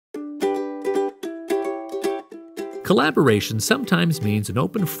Collaboration sometimes means an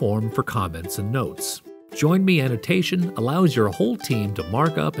open forum for comments and notes. Join Me Annotation allows your whole team to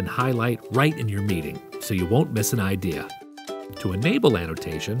mark up and highlight right in your meeting, so you won't miss an idea. To enable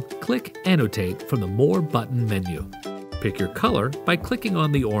annotation, click Annotate from the More button menu. Pick your color by clicking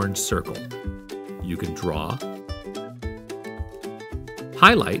on the orange circle. You can draw,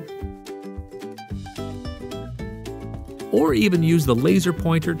 highlight, or even use the laser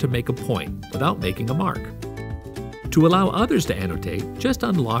pointer to make a point without making a mark. To allow others to annotate, just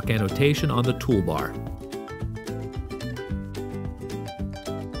unlock Annotation on the toolbar.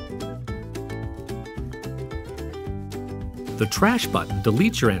 The Trash button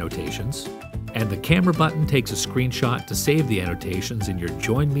deletes your annotations, and the Camera button takes a screenshot to save the annotations in your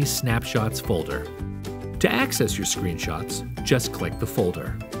Join Me Snapshots folder. To access your screenshots, just click the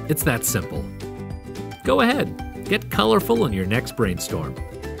folder. It's that simple. Go ahead, get colorful in your next brainstorm.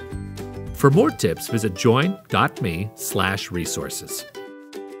 For more tips, visit join.me/resources.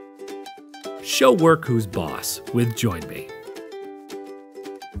 Show work who's boss with Join Me.